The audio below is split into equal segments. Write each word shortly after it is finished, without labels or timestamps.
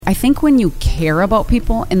I think when you care about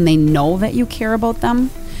people and they know that you care about them,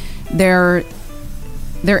 they're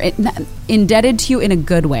indebted to you in a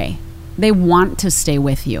good way. They want to stay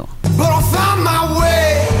with you. But I found my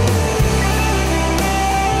way.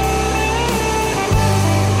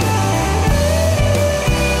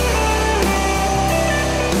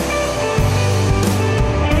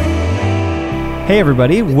 Hey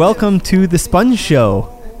everybody, welcome to The Sponge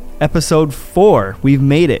Show, episode 4. We've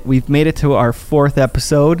made it. We've made it to our 4th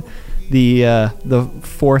episode, the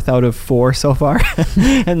 4th out of 4 so far.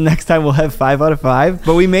 And next time we'll have 5 out of 5.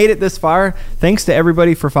 But we made it this far. Thanks to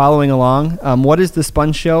everybody for following along. What is The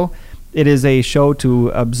Sponge Show? It is a show to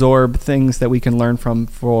absorb things that we can learn from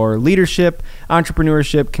for leadership,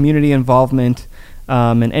 entrepreneurship, community involvement,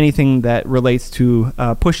 and anything that relates to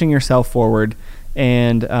pushing yourself forward.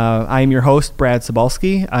 And I am your host, Brad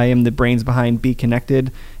Sobalski. I am the brains behind Be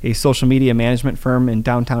Connected, a social media management firm in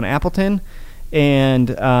downtown Appleton.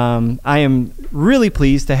 And I am really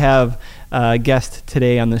pleased to have a guest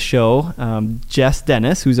today on the show, Jess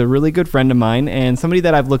Dennis, who's a really good friend of mine and somebody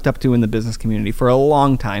that I've looked up to in the business community for a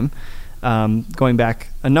long time, going back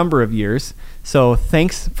a number of years. So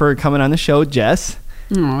thanks for coming on the show, Jess.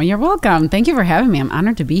 Oh, you're welcome. Thank you for having me. I'm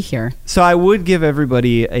honored to be here. So I would give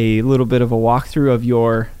everybody a little bit of a walkthrough of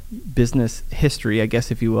your business history, I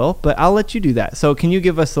guess, if you will, but I'll let you do that. So can you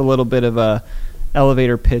give us a little bit of a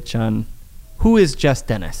elevator pitch on who is Jess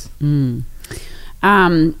Dennis? So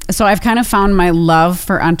I've kind of found my love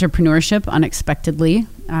for entrepreneurship unexpectedly.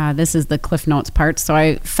 This is the Cliff Notes part. So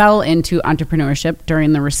I fell into entrepreneurship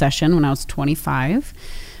during the recession when I was 25.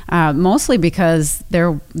 Mostly because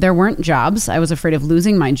there weren't jobs. I was afraid of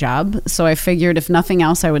losing my job. So I figured if nothing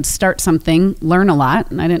else, I would start something, learn a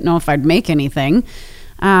lot. And I didn't know if I'd make anything.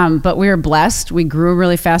 But we were blessed. We grew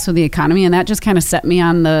really fast with the economy. And that just kind of set me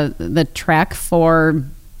on the track for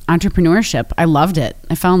entrepreneurship. I loved it.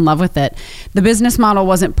 I fell in love with it. The business model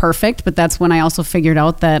wasn't perfect, but that's when I also figured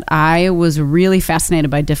out that I was really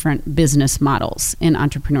fascinated by different business models in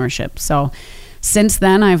entrepreneurship. So since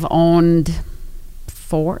then, I've owned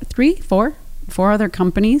four other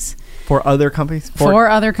companies. Four other companies? Four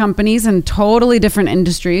other companies in totally different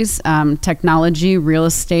industries, technology, real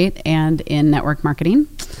estate, and in network marketing.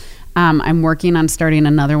 I'm working on starting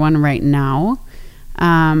another one right now.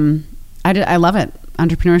 I love it.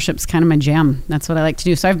 Entrepreneurship's kind of my jam. That's what I like to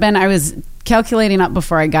do. So I was calculating up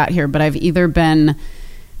before I got here, but I've either been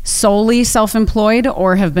solely self-employed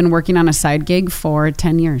or have been working on a side gig for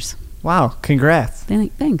 10 years. Wow. Congrats.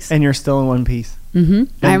 Thanks. And you're still in one piece.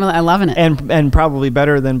 Mm-hmm. I'm loving it. And probably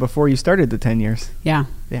better than before you started the 10 years. Yeah.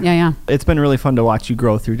 It's been really fun to watch you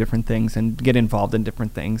grow through different things and get involved in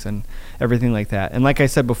different things and everything like that. And like I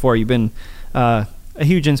said before, you've been a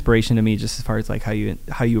huge inspiration to me just as far as like how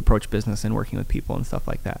you approach business and working with people and stuff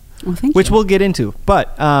like that. Well, thank you. Which we'll get into.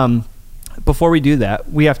 But before we do that,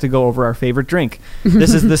 we have to go over our favorite drink.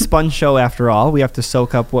 This is the Sponge Show after all. We have to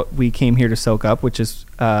soak up what we came here to soak up, which is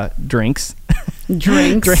drinks.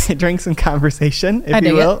 Drinks and conversation, if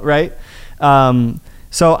you will, right?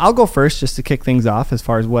 So I'll go first just to kick things off as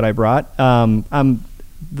far as what I brought.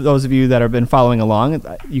 Those of you that have been following along,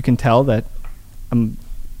 you can tell that I'm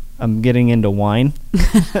getting into wine.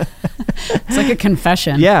 It's like a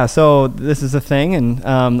confession. Yeah, so this is a thing, and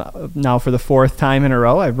now for the 4th time in a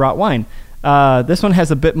row, I brought wine. This one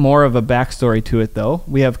has a bit more of a backstory to it, though.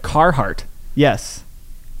 We have Carhartt. Yes,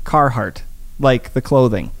 Carhartt, like the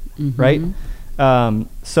clothing, right?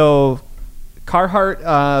 So Carhartt,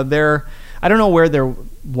 I don't know where their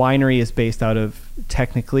winery is based out of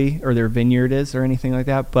technically, or their vineyard is, or anything like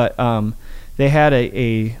that, but they had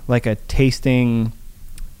a tasting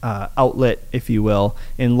outlet, if you will,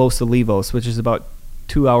 in Los Olivos, which is about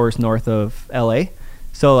 2 hours north of LA.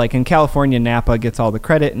 So like in California, Napa gets all the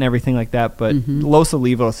credit and everything like that, but Los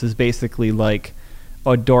Olivos is basically like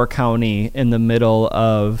a door county in the middle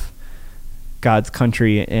of God's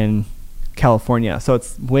country in California. So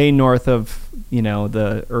it's way north of,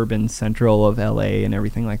 the urban central of LA and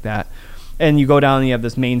everything like that. And you go down and you have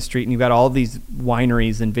this main street and you've got all these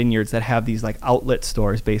wineries and vineyards that have these like outlet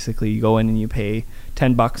stores. Basically, you go in and you pay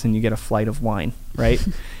 $10 and you get a flight of wine, right?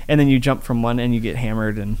 And then you jump from one and you get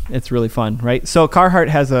hammered and it's really fun, right? So Carhartt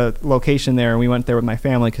has a location there, and we went there with my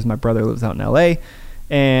family because my brother lives out in LA.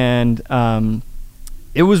 And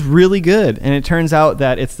it was really good. And it turns out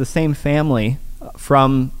that it's the same family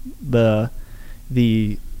from the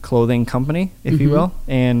clothing company, if you will,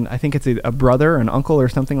 and I think it's a brother or an uncle or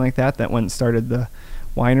something like that went and started the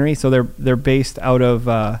winery. So they're based out of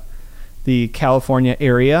the California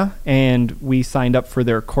area, and we signed up for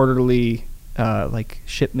their quarterly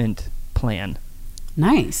shipment plan.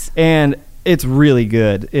 Nice. And it's really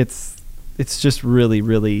good. It's it's just really,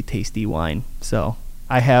 really tasty wine. So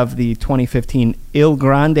I have the 2015 Il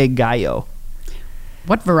Grande Gallo.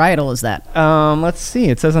 What varietal is that? Let's see.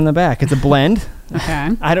 It says on the back. It's a blend. Okay.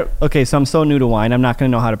 Okay, so I'm so new to wine. I'm not going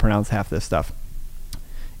to know how to pronounce half this stuff.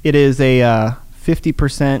 It is a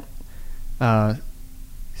 50%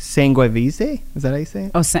 Sangiovese. Is that how you say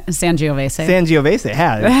it? Oh, Sangiovese. Sangiovese.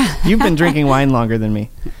 Yeah. You've been drinking wine longer than me.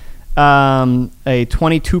 A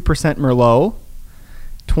 22% Merlot,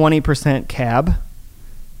 20% Cab,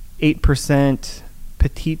 8%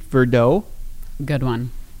 Petit Verdot. Good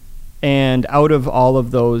one. And out of all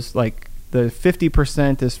of those, like the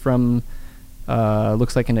 50% is from,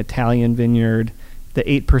 looks like an Italian vineyard. The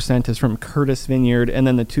 8% is from Curtis Vineyard, and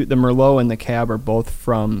then the Merlot and the Cab are both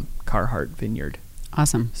from Carhart Vineyard.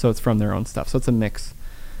 Awesome. So it's from their own stuff. So it's a mix.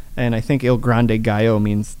 And I think Il Grande Gallo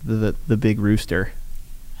means the big rooster,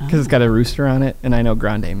 because it's got a rooster on it, and I know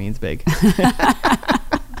grande means big.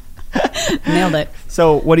 Nailed it.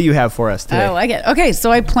 So what do you have for us today? I like it. Okay,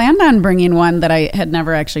 so I planned on bringing one that I had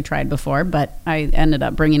never actually tried before, but I ended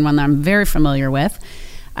up bringing one that I'm very familiar with.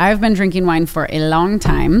 I've been drinking wine for a long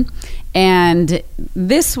time, and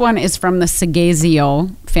this one is from the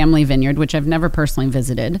Segazio family vineyard, which I've never personally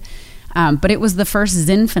visited, but it was the first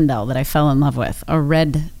Zinfandel that I fell in love with, a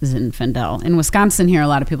red Zinfandel. In Wisconsin here, a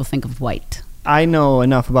lot of people think of white. I know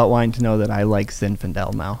enough about wine to know that I like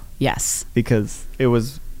Zinfandel now. Yes. Because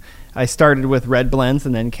I started with red blends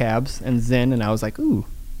and then cabs and Zin, and I was like, ooh,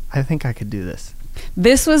 I think I could do this.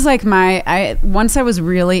 This was like once I was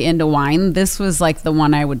really into wine, this was like the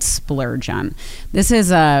one I would splurge on. This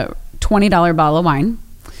is a $20 bottle of wine,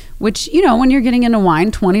 which, when you're getting into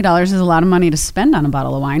wine, $20 is a lot of money to spend on a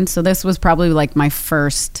bottle of wine. So this was probably like my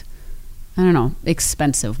first,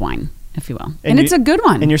 expensive wine, if you will. And it's a good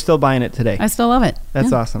one. And you're still buying it today. I still love it.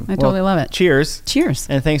 That's awesome. I totally love it. Cheers. Cheers.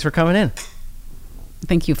 And thanks for coming in.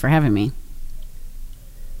 Thank you for having me.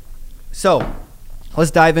 So, let's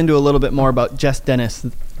dive into a little bit more about Jess Dennis,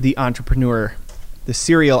 the entrepreneur, the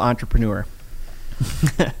serial entrepreneur.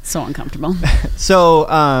 So uncomfortable.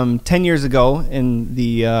 So, 10 years ago, in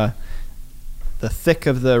the thick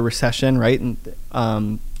of the recession, right?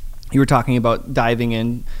 And you were talking about diving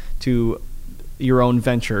into your own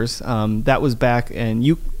ventures. That was back, and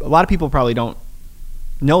a lot of people probably don't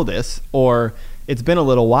know this, or it's been a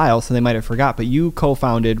little while, so they might have forgot. But you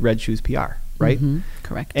co-founded Red Shoes PR, right? Mm-hmm.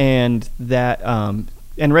 Correct. And that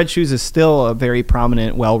and Red Shoes is still a very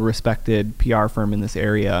prominent, well-respected PR firm in this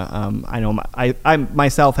area. I know I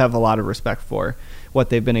myself have a lot of respect for what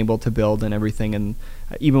they've been able to build and everything. And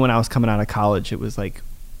even when I was coming out of college, it was like,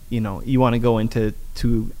 you want to go into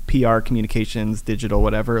PR, communications, digital,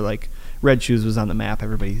 whatever. Like Red Shoes was on the map.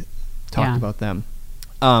 Everybody talked about them.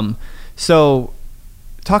 So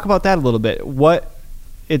talk about that a little bit.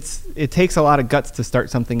 It takes a lot of guts to start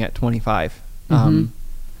something at 25.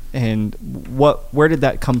 And where did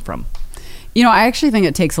that come from? I actually think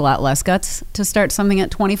it takes a lot less guts to start something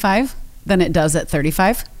at 25 than it does at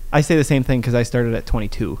 35. I say the same thing because I started at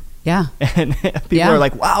 22. Yeah. And people are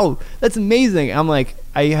like, wow, that's amazing. I'm like,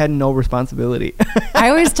 I had no responsibility. I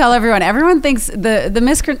always tell everyone thinks the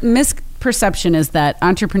misperception is that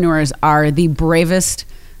entrepreneurs are the bravest,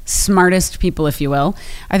 smartest people, if you will.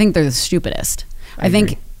 I think they're the stupidest. I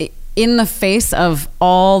think in the face of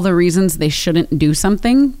all the reasons they shouldn't do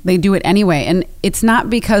something, they do it anyway. And it's not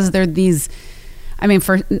because they're these,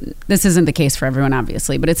 this isn't the case for everyone,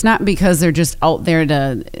 obviously, but it's not because they're just out there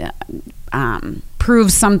to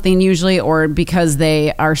prove something usually, or because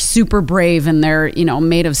they are super brave and they're,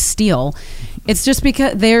 made of steel. It's just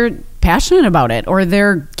because they're passionate about it, or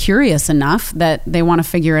they're curious enough that they want to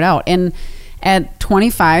figure it out. And at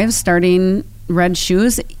 25, starting Red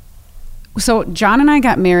Shoes, so John and I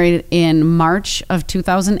got married in March of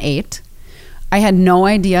 2008. I had no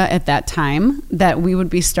idea at that time that we would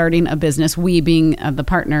be starting a business, we being the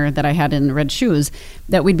partner that I had in Red Shoes,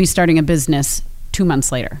 that we'd be starting a business 2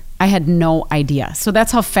 months later. I had no idea. So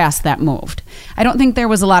that's how fast that moved. I don't think there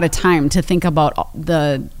was a lot of time to think about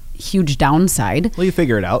the huge downside. Well, you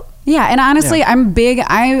figure it out. Yeah, and honestly, I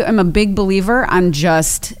am a big believer on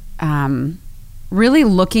just really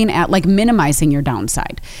looking at like minimizing your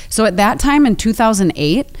downside. So at that time in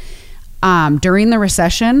 2008, during the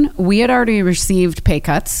recession, we had already received pay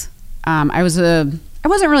cuts. I wasn't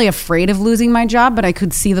really afraid of losing my job, but I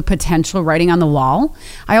could see the potential writing on the wall.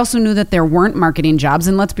 I also knew that there weren't marketing jobs,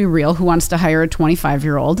 and let's be real, who wants to hire a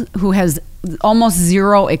 25-year-old who has almost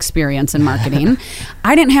zero experience in marketing?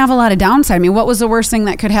 I didn't have a lot of downside. What was the worst thing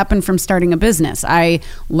that could happen from starting a business? I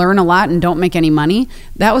learn a lot and don't make any money.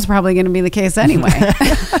 That was probably going to be the case anyway.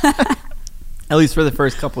 At least for the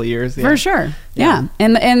first couple of years. Yeah. For sure. Yeah.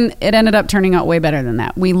 And it ended up turning out way better than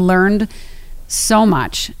that. We learned so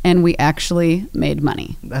much, and we actually made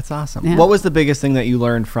money. That's awesome. Yeah. What was the biggest thing that you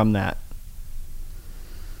learned from that?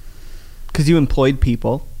 Because you employed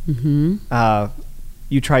people. Mm-hmm.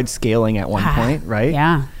 You tried scaling at one point, right?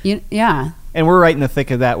 Yeah. Yeah. And we're right in the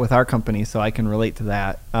thick of that with our company, so I can relate to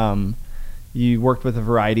that. You worked with a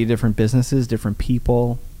variety of different businesses, different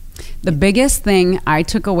people. The biggest thing I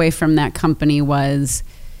took away from that company was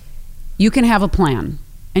you can have a plan,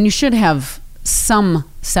 and you should have some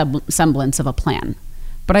semblance of a plan.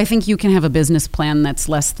 But I think you can have a business plan that's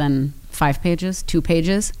less than 5 pages, 2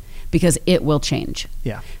 pages, because it will change.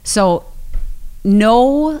 Yeah. So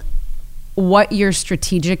know what your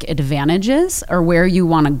strategic advantage is or where you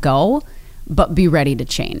want to go, but be ready to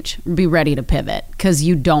change. Be ready to pivot because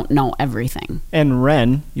you don't know everything. And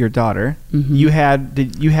Ren, your daughter, you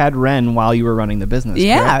had Ren while you were running the business.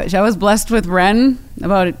 Yeah, correct? I was blessed with Ren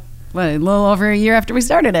about a little over a year after we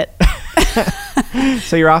started it.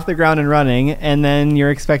 So you're off the ground and running, and then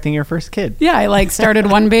you're expecting your first kid. Yeah, I started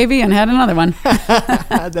one baby and had another one.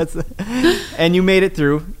 And you made it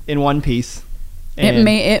through in one piece.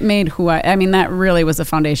 It made who I mean, that really was the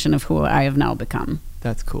foundation of who I have now become.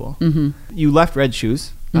 That's cool. Mm-hmm. You left Red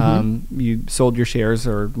Shoes. You sold your shares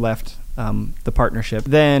or left the partnership.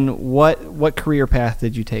 Then what career path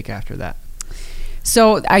did you take after that?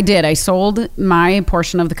 So I did. I sold my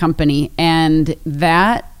portion of the company, and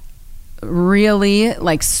that really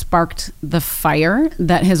sparked the fire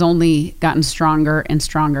that has only gotten stronger and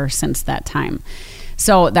stronger since that time.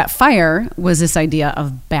 So that fire was this idea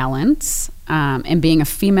of balance and being a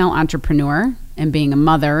female entrepreneur and being a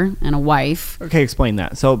mother and a wife. Okay, explain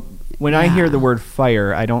that. So when I hear the word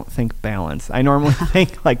fire, I don't think balance. I normally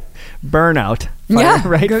think burnout. Fire,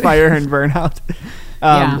 right? Good. Fire and burnout.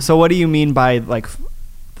 So what do you mean by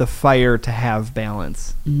the fire to have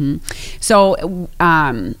balance? Mm-hmm. So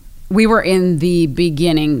we were in the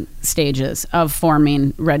beginning stages of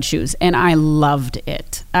forming Red Shoes, and I loved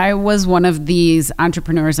it. I was one of these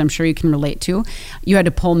entrepreneurs I'm sure you can relate to. You had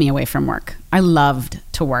to pull me away from work. I loved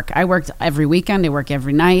to work. I worked every weekend. I worked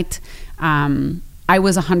every night. I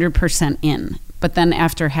was 100% in. But then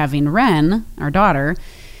after having Ren, our daughter,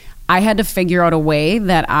 I had to figure out a way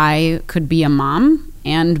that I could be a mom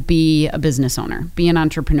and be a business owner, be an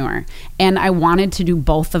entrepreneur. And I wanted to do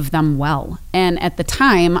both of them well. And at the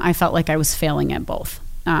time, I felt like I was failing at both.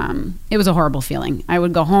 It was a horrible feeling. I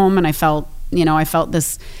would go home and I felt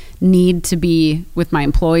this need to be with my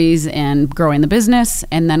employees and growing the business.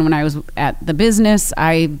 And then when I was at the business,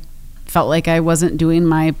 I felt like I wasn't doing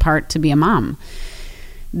my part to be a mom.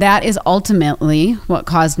 That is ultimately what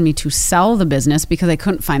caused me to sell the business because I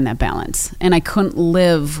couldn't find that balance. And I couldn't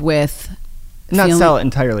live with... Not sell it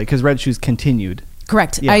entirely because Red Shoes continued.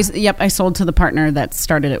 Correct. Yeah. I sold to the partner that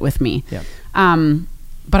started it with me. Yep.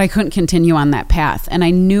 But I couldn't continue on that path. And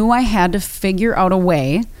I knew I had to figure out a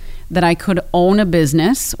way that I could own a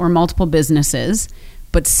business or multiple businesses,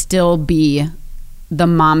 but still be the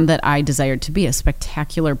mom that I desired to be, a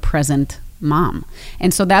spectacular present mom.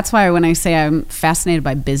 And so that's why when I say I'm fascinated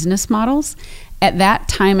by business models, at that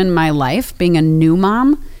time in my life, being a new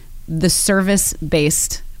mom, the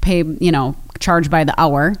service-based pay, charge by the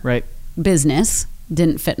hour business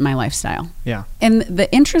didn't fit my lifestyle. Yeah. And the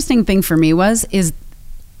interesting thing for me is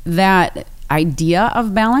that idea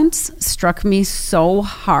of balance struck me so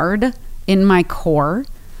hard in my core,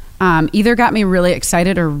 either got me really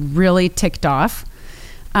excited or really ticked off,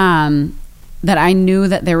 that I knew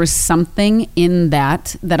that there was something in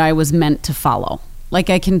that I was meant to follow.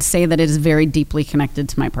 I can say that it is very deeply connected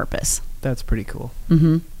to my purpose. That's pretty cool.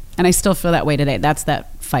 Mm-hmm. And I still feel that way today. That's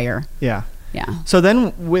that fire. Yeah. Yeah. So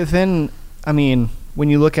then when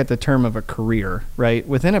you look at the term of a career, right,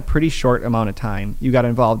 within a pretty short amount of time, you got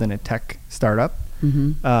involved in a tech startup.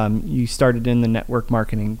 Mm-hmm. You started in the network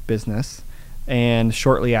marketing business. And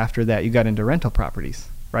shortly after that, you got into rental properties,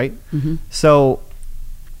 right? Mm-hmm. So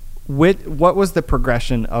what was the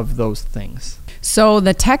progression of those things? So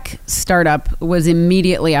the tech startup was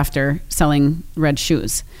immediately after selling Red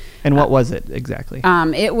Shoes. And what was it exactly?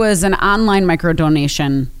 It was an online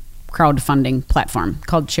microdonation crowdfunding platform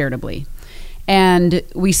called Charitably. And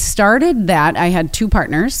we started that. I had 2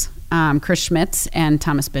 partners, Chris Schmitz and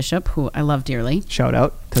Thomas Bishop, who I love dearly. Shout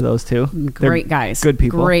out to those 2. Great guys. Good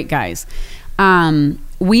people. Great guys.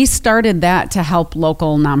 We started that to help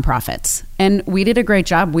local nonprofits. And we did a great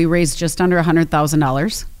job. We raised just under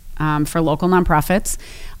 $100,000 for local nonprofits.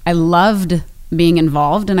 I loved being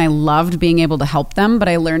involved and I loved being able to help them, but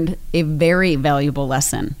I learned a very valuable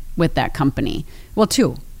lesson with that company. Well,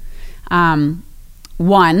 2.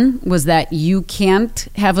 One was that you can't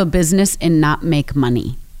have a business and not make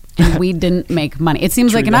money. and we didn't make money. It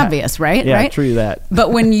seems True like an that. obvious, right? Yeah, right? true that.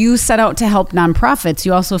 But when you set out to help nonprofits,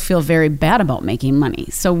 you also feel very bad about making money.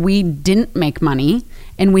 So we didn't make money,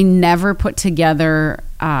 and we never put together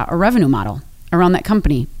a revenue model around that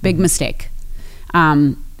company. Big mistake.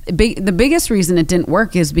 The biggest reason it didn't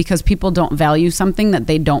work is because people don't value something that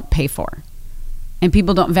they don't pay for. And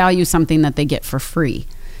people don't value something that they get for free.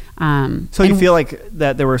 So you feel like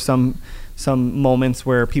that there were some moments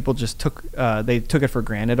where people just took it for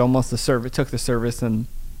granted, almost took the service and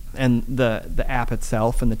the app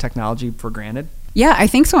itself and the technology for granted? Yeah, I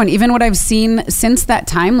think so. And even what I've seen since that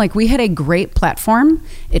time, like we had a great platform.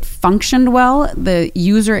 It functioned well. The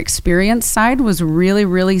user experience side was really,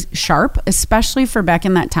 really sharp, especially for back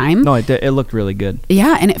in that time. No, it looked really good.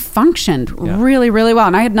 Yeah, and it functioned really, really well.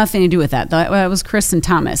 And I had nothing to do with that. That was Chris and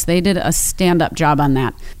Thomas. They did a stand-up job on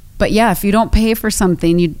that. But yeah, if you don't pay for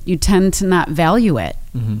something, you tend to not value it,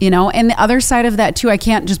 you know? And the other side of that too, I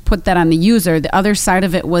can't just put that on the user. The other side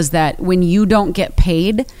of it was that when you don't get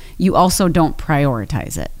paid, you also don't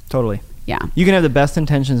prioritize it. Totally. Yeah. You can have the best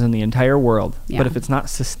intentions in the entire world, Yeah. but if it's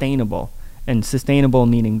not sustainable, and sustainable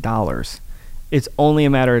meaning dollars, it's only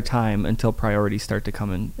a matter of time until priorities start to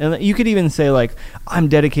come in. And you could even say like, I'm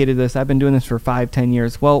dedicated to this. I've been doing this for 5-10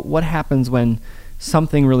 years. Well, what happens when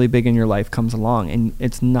something really big in your life comes along and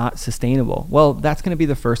it's not sustainable? Well, that's going to be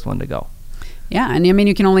the first one to go. Yeah. And I mean,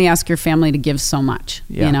 you can only ask your family to give so much,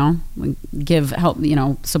 Yeah. you know,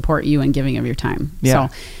 help, support you in giving of your time. Yeah.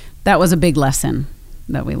 So that was a big lesson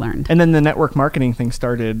that we learned. And then the network marketing thing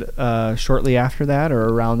started shortly after that or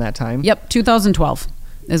around that time? Yep. 2012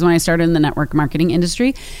 is when I started in the network marketing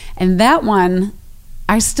industry. And that one,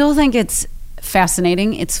 I still think it's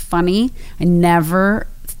fascinating. It's funny. I never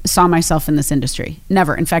saw myself in this industry.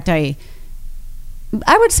 Never. In fact, I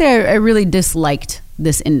would say I really disliked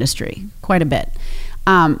this industry quite a bit.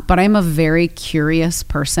 But I'm a very curious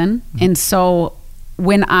person. And so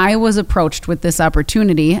when I was approached with this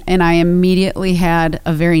opportunity and I immediately had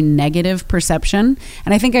a very negative perception,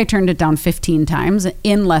 and I think I turned it down 15 times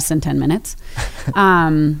in less than 10 minutes,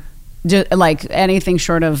 just like anything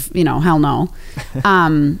short of, hell no.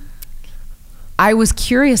 I was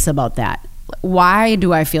curious about that. Why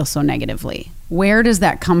do I feel so negatively? Where does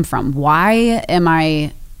that come from? Why am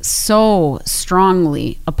I so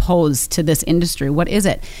strongly opposed to this industry? What is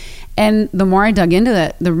it? And the more I dug into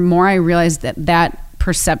that, the more I realized that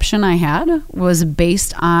perception I had was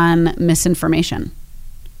based on misinformation,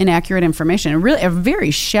 inaccurate information, and really a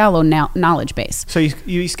very shallow knowledge base. So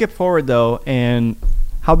you skip forward though, and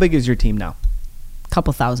how big is your team now?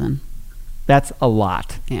 Couple thousand. That's a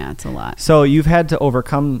lot. Yeah, it's a lot. So you've had to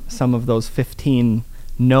overcome some of those 15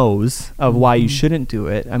 no's of why you shouldn't do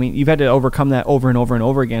it. I mean, you've had to overcome that over and over and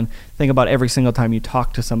over again. Think about every single time you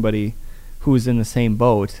talk to somebody who's in the same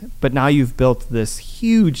boat. But now you've built this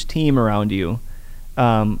huge team around you,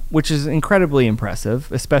 which is incredibly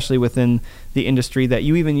impressive, especially within the industry that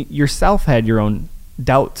you even yourself had your own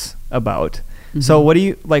doubts about. So what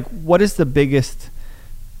is the biggest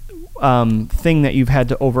thing that you've had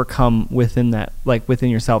to overcome within that, like within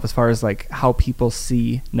yourself, as far as like how people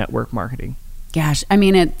see network marketing? Gosh, I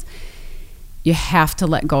mean, you have to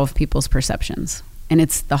let go of people's perceptions. And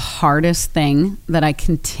it's the hardest thing that I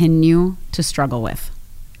continue to struggle with.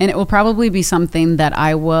 And it will probably be something that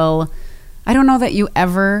I don't know that you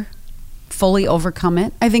ever fully overcome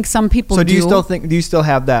it. I think some people do. So do you still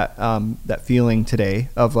have that, that feeling today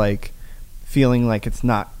of like feeling like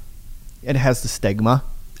it has the stigma?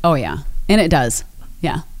 Oh yeah. And it does.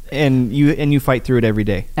 Yeah. And you fight through it every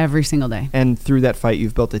day. Every single day. And through that fight,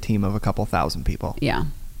 you've built a team of a couple thousand people. Yeah.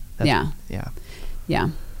 Yeah.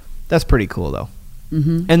 That's pretty cool, though.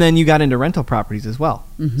 Mm-hmm. And then you got into rental properties as well.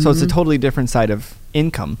 Mm-hmm. So it's a totally different side of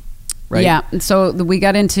income, right? Yeah. So we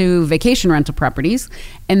got into vacation rental properties,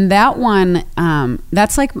 and that one,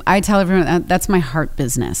 that's like I tell everyone that's my heart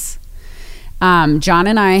business. John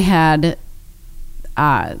and I had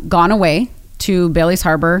gone away to Bailey's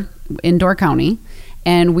Harbor in Door County.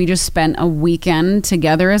 And we just spent a weekend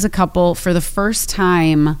together as a couple for the first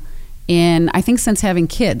time I think since having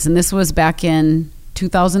kids. And this was back in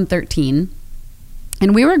 2013.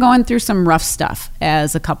 And we were going through some rough stuff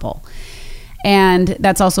as a couple. And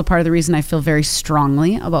that's also part of the reason I feel very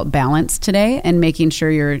strongly about balance today and making sure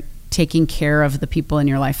you're taking care of the people in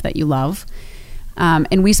your life that you love.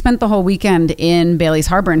 And we spent the whole weekend in Bailey's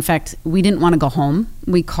Harbor. In fact, we didn't want to go home.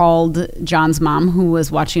 We called John's mom, who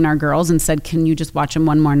was watching our girls, and said, can you just watch them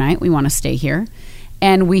one more night? We want to stay here.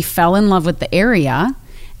 And we fell in love with the area.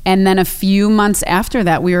 And then a few months after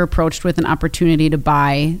that, we were approached with an opportunity to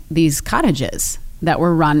buy these cottages that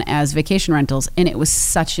were run as vacation rentals. And it was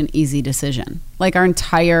such an easy decision. Like our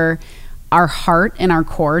entire our heart and our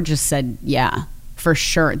core just said, yeah, for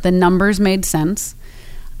sure. The numbers made sense.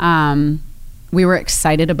 We were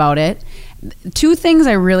excited about it. 2 things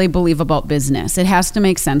I really believe about business. It has to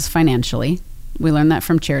make sense financially. We learned that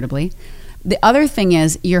from Charitably. The other thing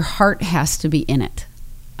is your heart has to be in it.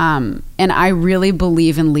 And I really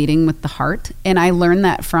believe in leading with the heart. And I learned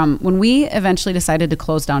that from when we eventually decided to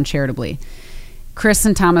close down Charitably. Chris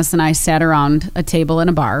and Thomas and I sat around a table in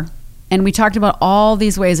a bar, and we talked about all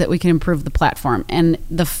these ways that we can improve the platform. And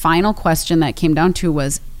the final question that came down to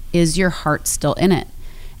was, is your heart still in it?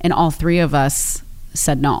 And all 3 of us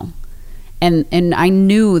said no. And I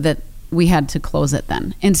knew that we had to close it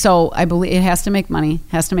then. And so I believe it has to make money,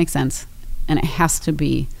 has to make sense, and it has to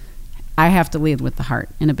be, I have to lead with the heart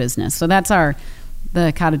in a business. So that's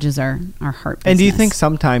the cottages are our heart business. And do you think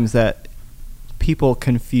sometimes that people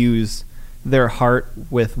confuse their heart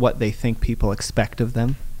with what they think people expect of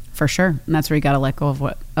them? For sure. And that's where you got to let go of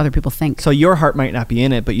what other people think. So your heart might not be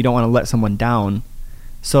in it, but you don't want to let someone down.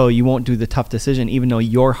 So you won't do the tough decision, even though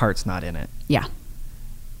your heart's not in it. Yeah.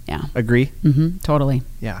 Yeah. Agree? Mm-hmm. Totally.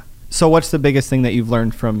 Yeah. So what's the biggest thing that you've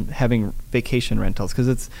learned from having vacation rentals? Because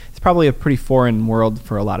it's probably a pretty foreign world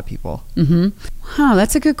for a lot of people. Mm-hmm.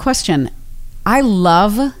 That's a good question. I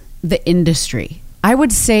love the industry. I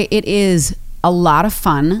would say it is a lot of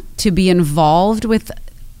fun to be involved with.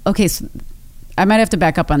 Okay, so I might have to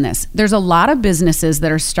back up on this. There's a lot of businesses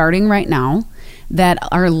that are starting right now that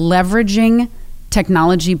are leveraging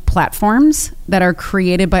technology platforms that are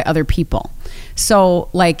created by other people. So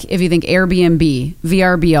like if you think Airbnb,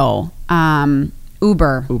 VRBO,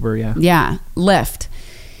 Uber, yeah, Lyft,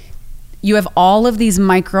 you have all of these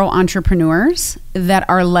micro entrepreneurs that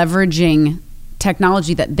are leveraging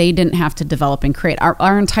technology that they didn't have to develop and create.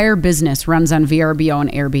 Our entire business runs on VRBO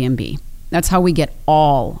and Airbnb. That's how we get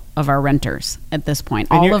all of our renters at this point,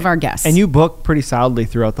 all of our guests. And you book pretty solidly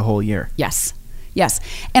throughout the whole year. Yes.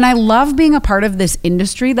 And I love being a part of this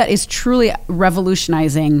industry that is truly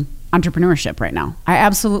revolutionizing entrepreneurship right now. I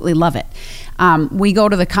absolutely love it. We go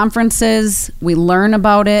to the conferences, we learn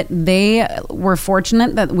about it. We're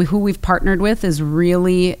fortunate that who we've partnered with is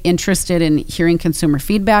really interested in hearing consumer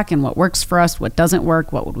feedback and what works for us, what doesn't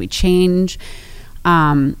work, what would we change.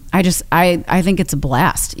 I think it's a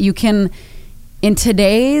blast. You can, in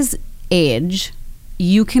today's age,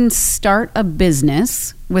 you can start a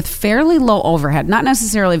business with fairly low overhead, not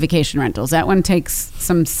necessarily vacation rentals. That one takes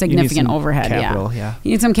some significant overhead. Capital, yeah.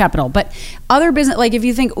 You need some capital. But other business, like if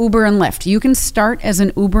you think Uber and Lyft, you can start as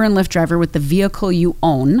an Uber and Lyft driver with the vehicle you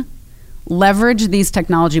own, leverage these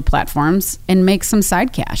technology platforms, and make some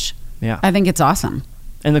side cash. Yeah. I think it's awesome.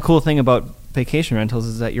 And the cool thing about vacation rentals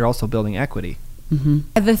is that you're also building equity.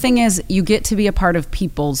 Mm-hmm. The thing is, you get to be a part of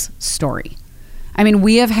people's story. I mean,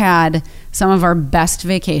 we have had some of our best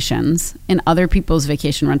vacations in other people's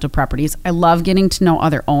vacation rental properties. I love getting to know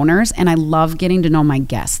other owners, and I love getting to know my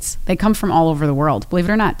guests. They come from all over the world, believe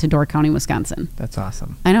it or not, to Door County, Wisconsin. That's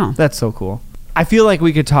awesome. I know. That's so cool. I feel like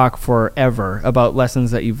we could talk forever about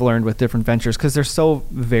lessons that you've learned with different ventures because they're so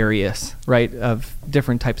various, right? Of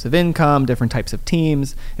different types of income, different types of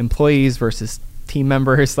teams, employees versus team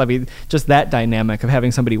members. I mean, just that dynamic of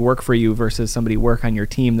having somebody work for you versus somebody work on your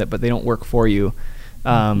team but they don't work for you.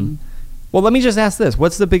 Well, let me just ask this.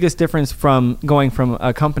 What's the biggest difference from going from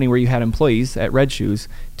a company where you had employees at Red Shoes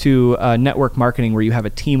to network marketing where you have a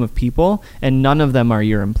team of people and none of them are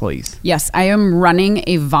your employees? Yes, I am running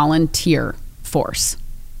a volunteer force.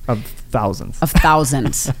 Of thousands. I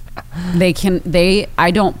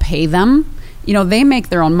don't pay them. You know, they make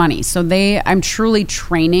their own money. So I'm truly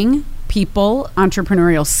training people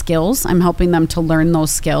entrepreneurial skills. I'm helping them to learn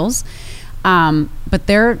those skills. But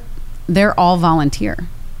they're all volunteer.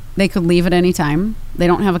 They could leave at any time. They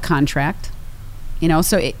don't have a contract. You know,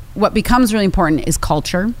 so what becomes really important is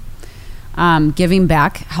culture, giving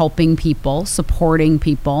back, helping people, supporting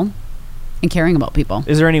people, and caring about people.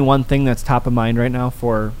 Is there any one thing that's top of mind right now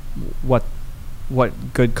for what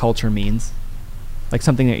good culture means? Like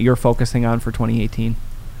something that you're focusing on for 2018?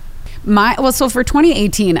 So for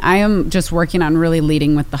 2018, I am just working on really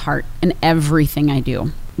leading with the heart in everything I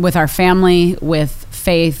do. With our family, with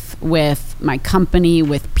faith, with my company,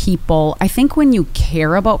 with people. I think when you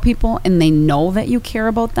care about people and they know that you care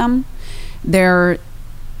about them, they're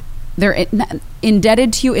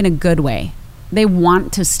indebted to you in a good way. They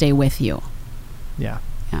want to stay with you. Yeah.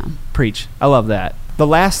 Preach. I love that. The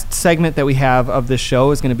last segment that we have of this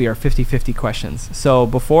show is going to be our 50-50 questions. So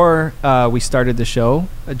before we started the show,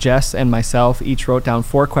 Jess and myself each wrote down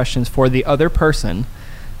 4 questions for the other person,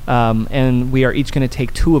 and we are each going to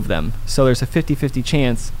take 2 of them. So there's a 50-50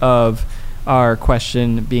 chance of our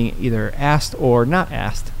question being either asked or not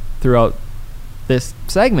asked throughout this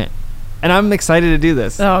segment. And I'm excited to do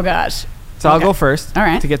this. Oh, gosh. So I'll go first All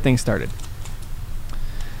right. to get things started.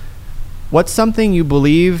 What's something you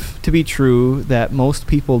believe to be true that most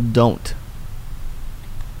people don't?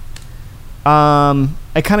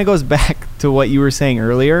 It kind of goes back to what you were saying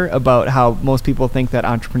earlier about how most people think that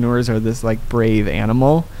entrepreneurs are this like brave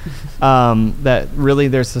animal, that really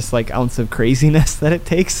there's this like ounce of craziness that it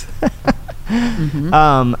takes.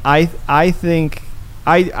 I think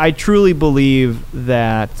I truly believe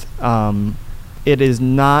that it is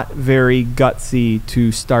not very gutsy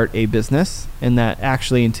to start a business, and that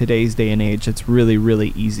actually in today's day and age it's really,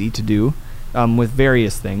 really easy to do with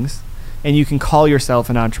various things. And you can call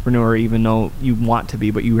yourself an entrepreneur even though you want to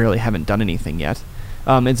be, but you really haven't done anything yet.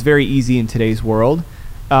 It's very easy in today's world.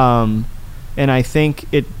 And I think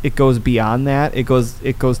it goes beyond that. It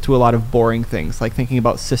goes to a lot of boring things, like thinking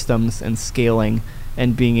about systems and scaling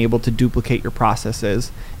and being able to duplicate your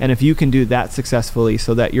processes. And if you can do that successfully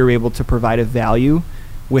so that you're able to provide a value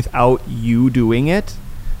without you doing it,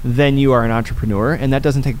 then you are an entrepreneur. And that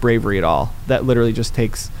doesn't take bravery at all. That literally just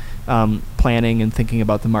takes planning and thinking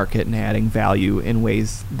about the market and adding value in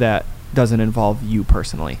ways that doesn't involve you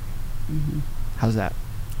personally. How's that?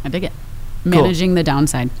 I dig it. Managing the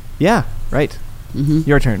downside. Yeah, right.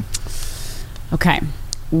 Your turn. Okay.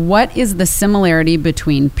 What is the similarity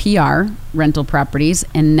between PR, rental properties,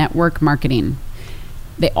 and network marketing?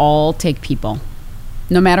 They all take people.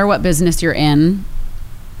 No matter what business you're in,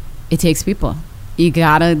 it takes people. You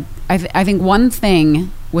gotta, I think one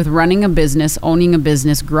thing with running a business, owning a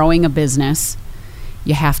business, growing a business,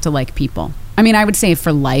 you have to like people. I mean, I would say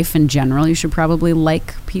for life in general, you should probably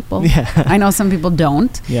like people. Yeah. I know some people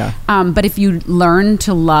don't. Yeah. But if you learn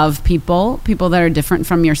to love people that are different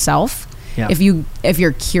from yourself, yeah. if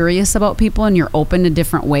you're curious about people and you're open to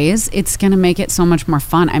different ways, it's going to make it so much more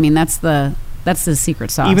fun. I mean, that's the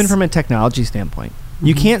secret sauce. Even from a technology standpoint,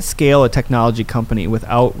 you can't scale a technology company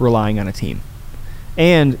without relying on a team.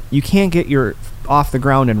 And you can't get your off the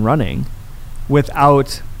ground and running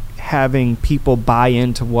without having people buy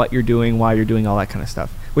into what you're doing, why you're doing all that kind of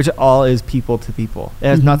stuff, which all is people to people. It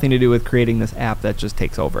has nothing to do with creating this app that just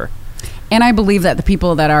takes over. And I believe that the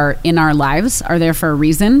people that are in our lives are there for a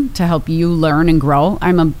reason, to help you learn and grow.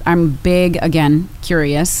 I'm big, again,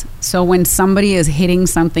 curious. So when somebody is hitting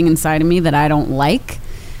something inside of me that I don't like,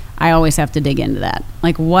 I always have to dig into that.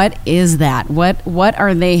 Like, what is that? What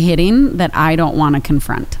are they hitting that I don't want to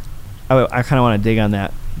confront? I kind of want to dig on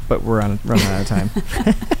that, but we're running out of time.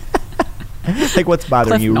 Like, what's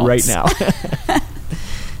bothering Cliff you notes. right now?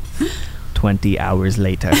 20 hours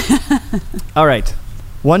later. All right.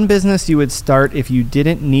 One business you would start if you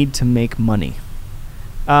didn't need to make money.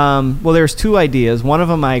 Well, there's two ideas. One of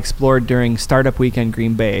them I explored during Startup Weekend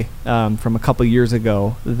Green Bay from a couple years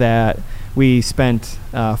ago, that we spent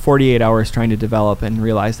 48 hours trying to develop and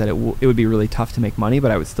realized that it would be really tough to make money,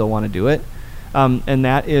 but I would still want to do it. And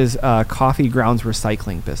that is a coffee grounds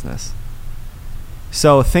recycling business.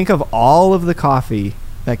 So think of all of the coffee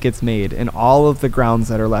that gets made and all of the grounds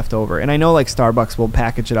that are left over. And I know like Starbucks will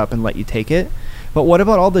package it up and let you take it, but what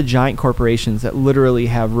about all the giant corporations that literally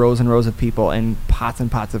have rows and rows of people and pots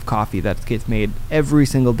of coffee that gets made every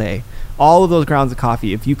single day? All of those grounds of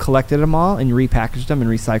coffee, if you collected them all and you repackaged them and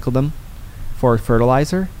recycled them for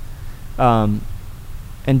fertilizer, and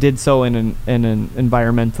did so in an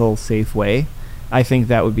environmental safe way, I think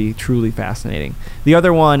that would be truly fascinating. The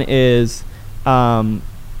other one is a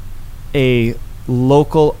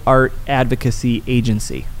local art advocacy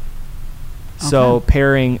agency. So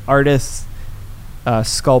pairing artists,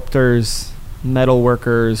 sculptors, metal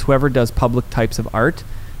workers, whoever does public types of art,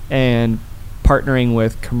 and partnering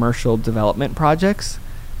with commercial development projects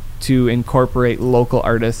to incorporate local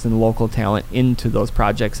artists and local talent into those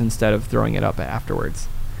projects instead of throwing it up afterwards.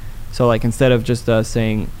 So like instead of just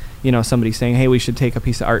saying, somebody saying, hey, we should take a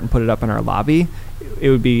piece of art and put it up in our lobby, it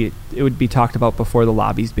would be talked about before the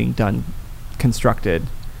lobby's being constructed,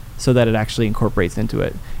 so that it actually incorporates into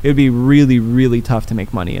it. It would be really, really tough to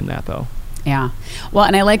make money in that, though. Yeah. Well,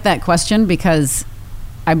 and I like that question because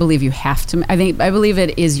I believe you have to. I believe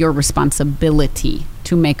it is your responsibility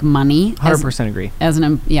to make money. 100% agree.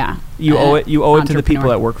 You owe it to the people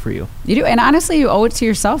that work for you. You do, and honestly, you owe it to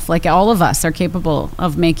yourself. Like all of us are capable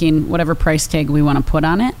of making whatever price tag we want to put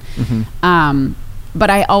on it. But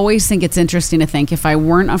I always think it's interesting to think, if I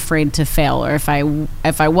weren't afraid to fail, or if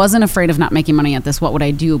I wasn't afraid of not making money at this, what would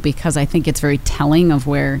I do? Because I think it's very telling of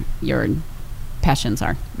where your passions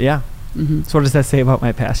are. Yeah. So what does that say about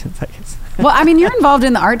my passions, I guess? Well, I mean, you're involved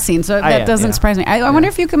in the art scene, so that doesn't surprise me. I wonder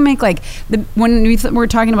if you can make when we were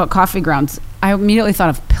talking about coffee grounds, I immediately thought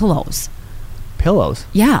of pillows. pillows.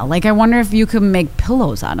 Yeah, like I wonder if you could make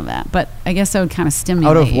pillows out of that. But I guess that would kind of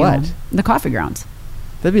stimulate Out of what? you. The coffee grounds.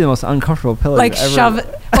 That'd be the most uncomfortable pillow Like you've ever... shove it.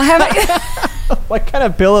 Well, have I... What kind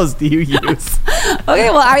of pillows do you use? Okay,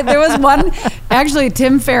 well, there was one. Actually,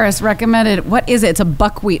 Tim Ferriss recommended, what is it? It's a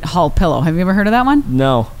buckwheat hull pillow. Have you ever heard of that one?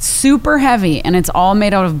 No. Super heavy, and it's all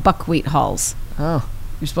made out of buckwheat hulls. Oh.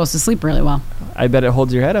 You're supposed to sleep really well. I bet it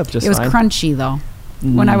holds your head up just It was fine. crunchy, though.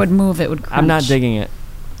 When I would move, it would crunch. I'm not digging it.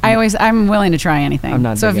 I'm willing to try anything. I'm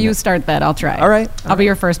not so if digging you it. start that, I'll try. All right. I'll be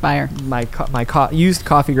your first buyer. My used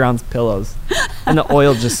coffee grounds pillows. And the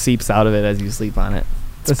oil just seeps out of it as you sleep on it.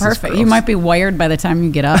 It's perfect. You might be wired by the time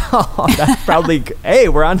you get up. Oh, that's probably... Hey,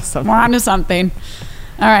 we're on to something. We're on to something.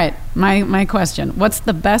 All right. My question. What's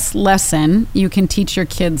the best lesson you can teach your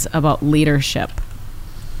kids about leadership?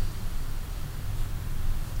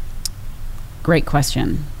 Great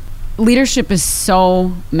question. Leadership is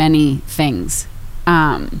so many things.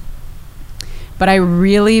 But I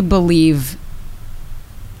really believe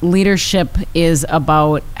leadership is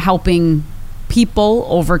about helping people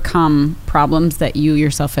overcome problems that you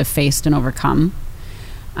yourself have faced and overcome.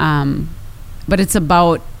 But it's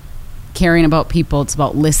about caring about people. It's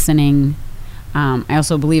about listening. I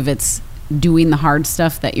also believe it's doing the hard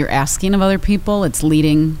stuff that you're asking of other people. It's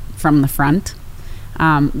leading from the front.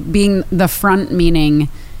 Being the front meaning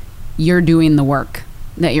you're doing the work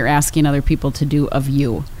that you're asking other people to do of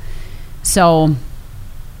you. So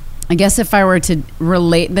I guess if I were to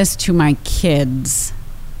relate this to my kids,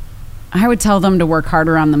 I would tell them to work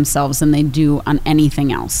harder on themselves than they do on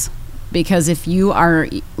anything else. Because if you are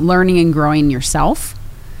learning and growing yourself,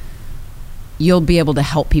 you'll be able to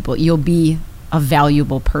help people. You'll be a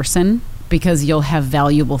valuable person because you'll have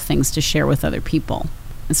valuable things to share with other people.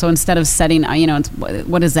 And so instead of setting,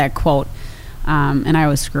 what is that quote? And I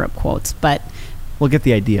always screw up quotes, but We'll get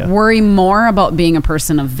the idea. Worry more about being a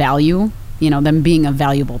person of value, than being a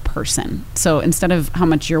valuable person. So instead of how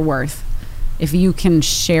much you're worth, if you can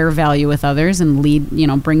share value with others and lead,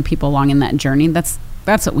 bring people along in that journey, that's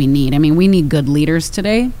what we need. I mean, we need good leaders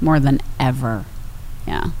today more than ever.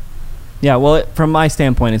 Yeah. Yeah, well, from my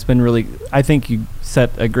standpoint, it's been really, I think you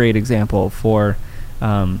set a great example for,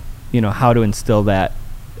 how to instill that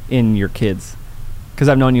in your kids. Because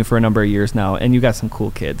I've known you for a number of years now, and you got some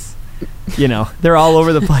cool kids. They're all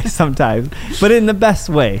over the place sometimes, but in the best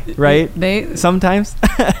way, right? Sometimes.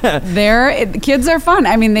 Kids are fun.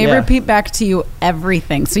 I mean, they Yeah. repeat back to you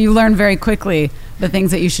everything. So you learn very quickly the things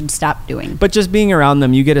that you should stop doing. But just being around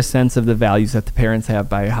them, you get a sense of the values that the parents have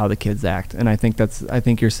by how the kids act. And I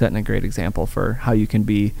think you're setting a great example for how you can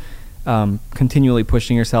be continually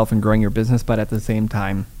pushing yourself and growing your business, but at the same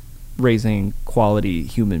time raising quality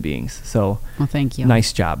human beings. So Well, thank you.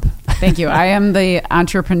 Nice job. Thank you. I am the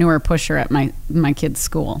entrepreneur pusher at my kids'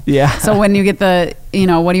 school. Yeah. So when you get the,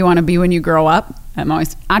 what do you want to be when you grow up? I'm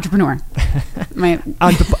always entrepreneur.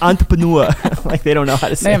 Entrepreneur. Like they don't know how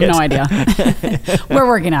to say it. They have no idea. We're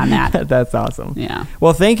working on that. That's awesome. Yeah.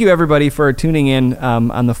 Well, thank you everybody for tuning in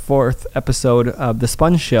on the 4th episode of The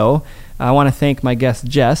Sponge Show. I want to thank my guest,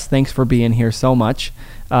 Jess. Thanks for being here so much.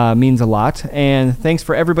 Means a lot. And thanks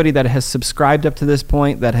for everybody that has subscribed up to this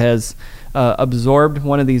point, that has absorbed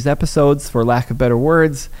one of these episodes, for lack of better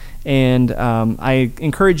words. And I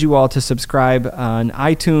encourage you all to subscribe on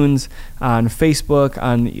iTunes, on Facebook,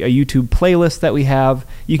 on a YouTube playlist that we have.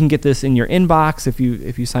 You can get this in your inbox if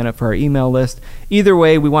you sign up for our email list. Either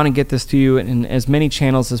way, we want to get this to you in as many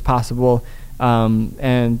channels as possible,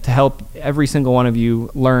 and to help every single one of you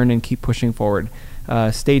learn and keep pushing forward.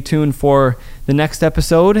 Stay tuned for the next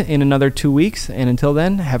episode in another 2 weeks. And until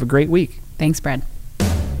then, have a great week. Thanks, Brad.